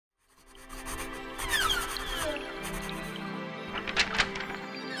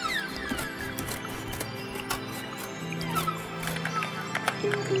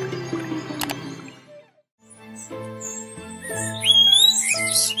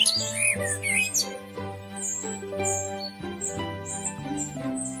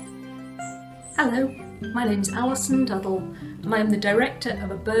Hello, my name's Alison Duddle and I'm the director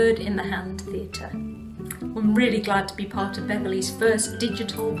of A Bird in the Hand Theatre. I'm really glad to be part of Beverley's first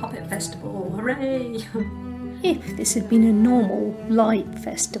digital puppet festival, hooray! If this had been a normal live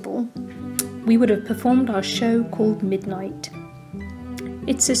festival, we would have performed our show called Midnight.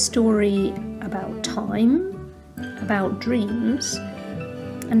 It's a story about time, about dreams,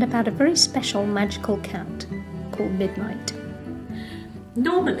 and about a very special magical cat called Midnight.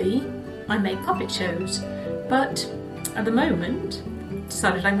 Normally, I make puppet shows, but at the moment, I've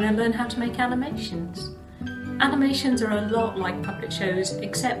decided I'm going to learn how to make animations. Animations are a lot like puppet shows,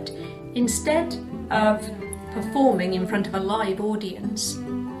 except instead of performing in front of a live audience,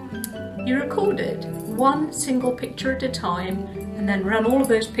 you record it one single picture at a time and then run all of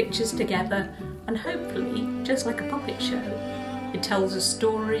those pictures together, and hopefully, just like a puppet show, it tells a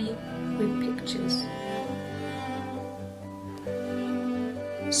story with pictures.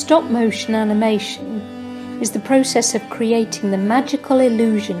 Stop motion animation is the process of creating the magical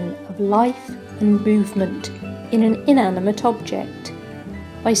illusion of life and movement in an inanimate object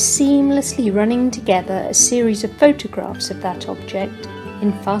by seamlessly running together a series of photographs of that object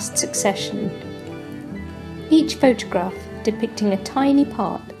in fast succession, each photograph depicting a tiny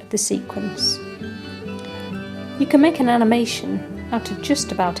part of the sequence. You can make an animation out of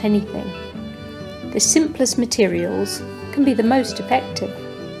just about anything. The simplest materials can be the most effective.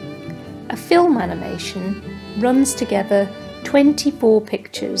 A film animation runs together 24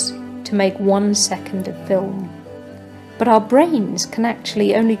 pictures to make 1 second of film. But our brains can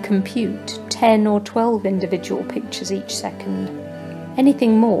actually only compute 10 or 12 individual pictures each second.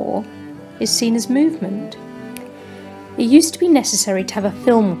 Anything more is seen as movement. It used to be necessary to have a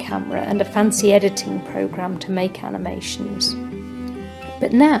film camera and a fancy editing program to make animations.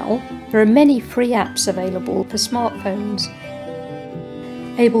 But now there are many free apps available for smartphones,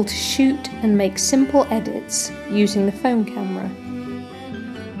 able to shoot and make simple edits using the phone camera.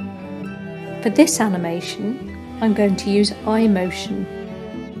 For this animation, I'm going to use iMotion.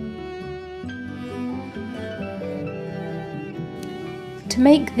 To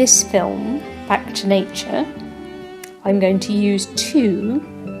make this film, Back to Nature, I'm going to use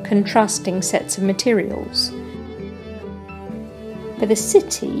 2 contrasting sets of materials. For the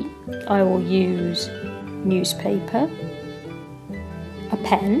city, I will use newspaper, a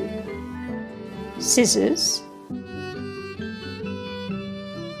pen, scissors,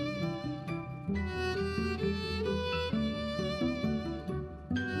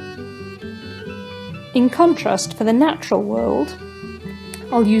 in contrast, for the natural world,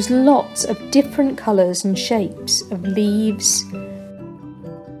 I'll use lots of different colours and shapes of leaves,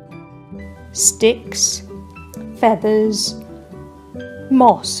 sticks, feathers,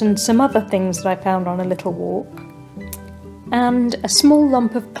 moss and some other things that I found on a little walk, and a small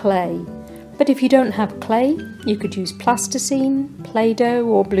lump of clay. But if you don't have clay, you could use plasticine, Play-Doh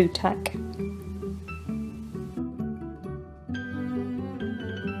or blue tack.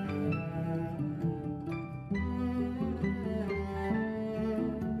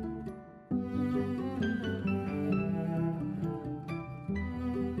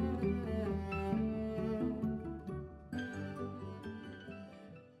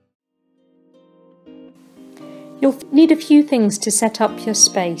 You'll need a few things to set up your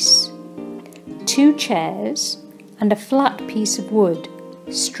space. 2 chairs and a flat piece of wood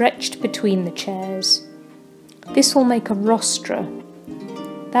stretched between the chairs. This will make a rostra.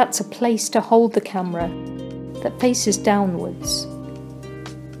 That's a place to hold the camera that faces downwards.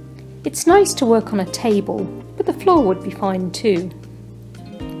 It's nice to work on a table, but the floor would be fine too.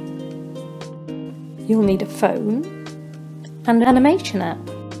 You'll need a phone and an animation app.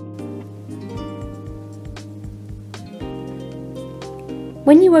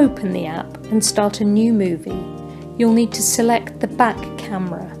 When you open the app and start a new movie, you'll need to select the back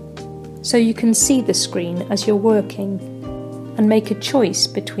camera so you can see the screen as you're working and make a choice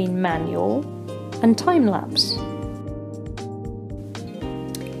between manual and time-lapse.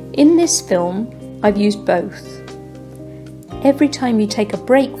 In this film, I've used both. Every time you take a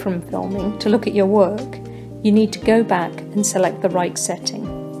break from filming to look at your work, you need to go back and select the right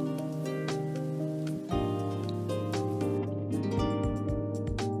setting.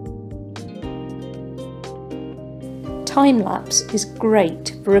 Time-lapse is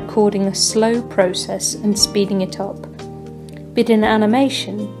great for recording a slow process and speeding it up, but in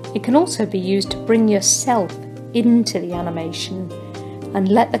animation it can also be used to bring yourself into the animation and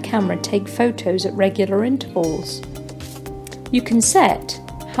let the camera take photos at regular intervals. You can set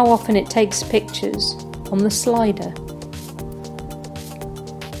how often it takes pictures on the slider.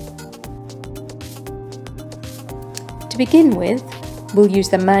 To begin with, we'll use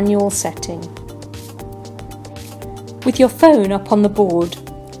the manual setting. With your phone up on the board,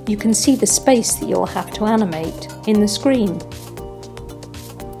 you can see the space that you'll have to animate in the screen.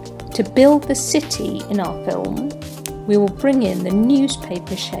 To build the city in our film, we will bring in the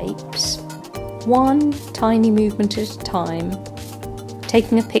newspaper shapes, one tiny movement at a time,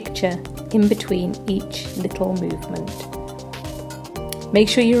 taking a picture in between each little movement. Make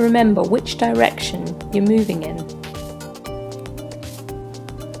sure you remember which direction you're moving in.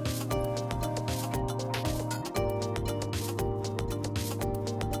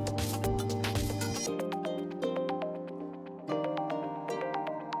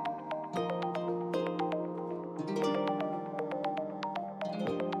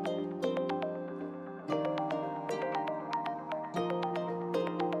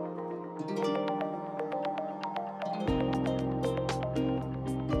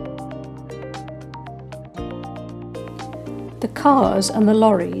 The cars and the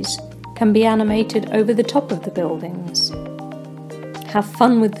lorries can be animated over the top of the buildings. Have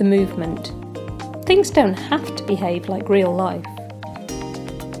fun with the movement. Things don't have to behave like real life.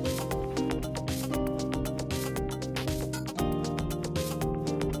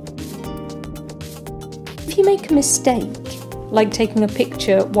 If you make a mistake, like taking a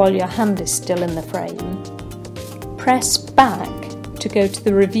picture while your hand is still in the frame, press back to go to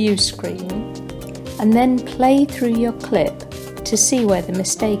the review screen and then play through your clip to see where the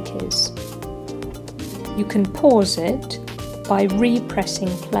mistake is. You can pause it by re-pressing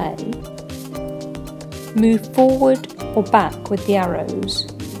play, move forward or back with the arrows,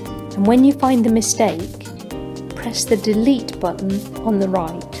 and when you find the mistake, press the delete button on the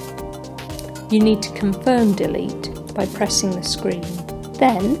right. You need to confirm delete by pressing the screen.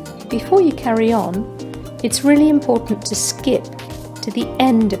 Then, before you carry on, it's really important to skip to the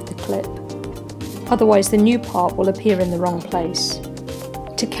end of the clip. Otherwise the new part will appear in the wrong place.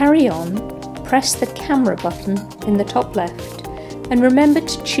 To carry on, press the camera button in the top left and remember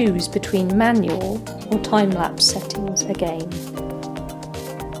to choose between manual or time-lapse settings again.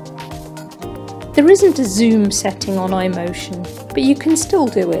 There isn't a zoom setting on iMotion, but you can still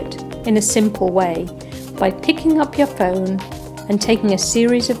do it in a simple way by picking up your phone and taking a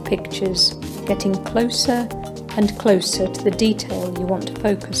series of pictures, getting closer and closer to the detail you want to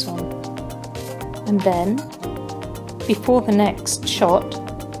focus on. And then, before the next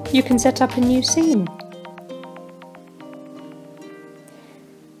shot, you can set up a new scene.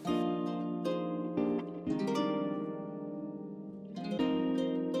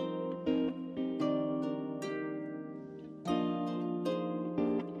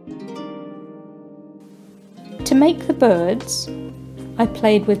 To make the birds, I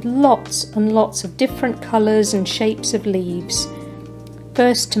played with lots and lots of different colours and shapes of leaves.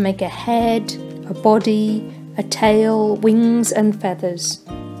 First to make a head, a body, a tail, wings and feathers.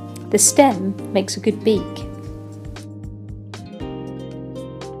 The stem makes a good beak.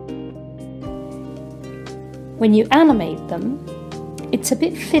 When you animate them, it's a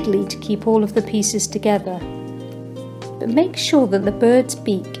bit fiddly to keep all of the pieces together, but make sure that the bird's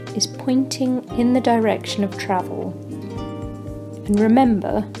beak is pointing in the direction of travel. And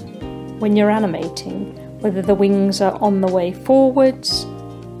remember, when you're animating, whether the wings are on the way forwards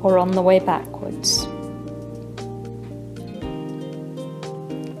or on the way backwards.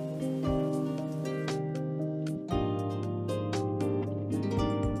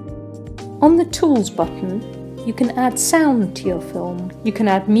 On the Tools button, you can add sound to your film. You can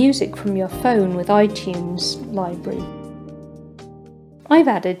add music from your phone with iTunes library. I've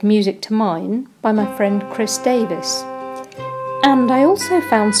added music to mine by my friend Davies. And I also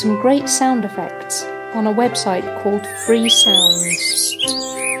found some great sound effects on a website called Free Sounds.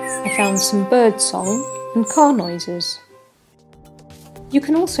 I found some birdsong and car noises. You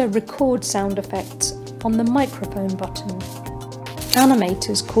can also record sound effects on the microphone button.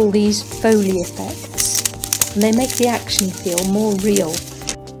 Animators call these Foley effects, and they make the action feel more real.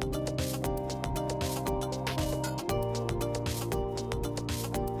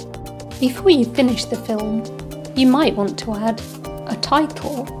 Before you finish the film, you might want to add a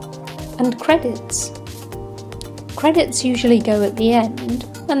title and credits. Credits usually go at the end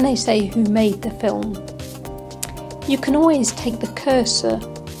and they say who made the film. You can always take the cursor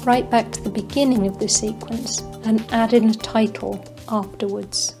right back to the beginning of the sequence and add in a title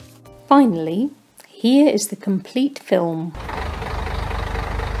afterwards. Finally, here is the complete film.